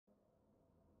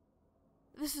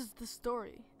This is the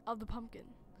story of the pumpkin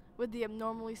with the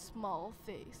abnormally small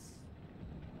face.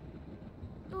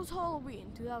 It was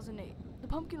Halloween 2008. The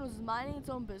pumpkin was minding its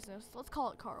own business. Let's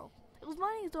call it Carl. It was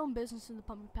minding its own business in the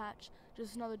pumpkin patch.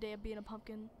 Just another day of being a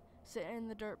pumpkin, sitting in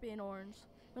the dirt being orange.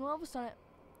 When all of a sudden,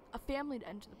 a family had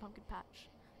entered the pumpkin patch.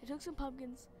 They took some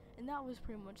pumpkins, and that was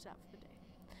pretty much that for the day.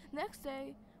 Next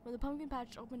day, when the pumpkin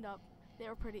patch opened up, they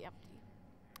were pretty empty.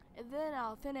 And then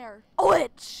out of thin air, a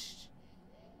witch!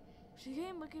 She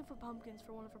came looking for pumpkins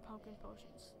for one of her pumpkin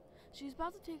potions. She was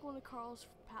about to take one of Carl's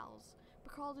pals,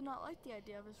 but Carl did not like the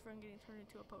idea of his friend getting turned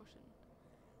into a potion.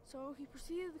 So he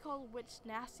proceeded to call the witch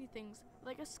nasty things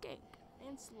like a skank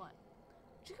and slut.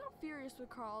 She got furious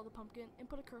with Carl the pumpkin and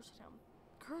put a curse on him.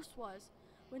 The curse was,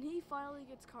 when he finally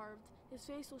gets carved, his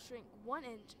face will shrink 1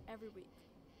 inch every week.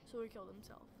 So he killed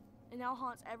himself, and now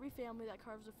haunts every family that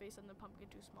carves a face on the pumpkin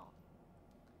too small.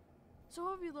 So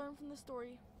what have we learned from this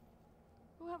story?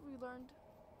 What have we learned?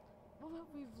 What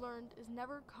we've learned is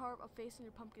never carve a face on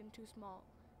your pumpkin too small.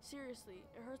 Seriously,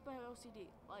 it hurts my OCD.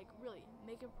 Like, really,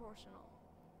 make it proportional.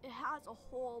 It has a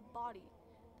whole body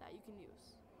that you can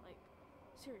use. Like,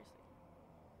 seriously.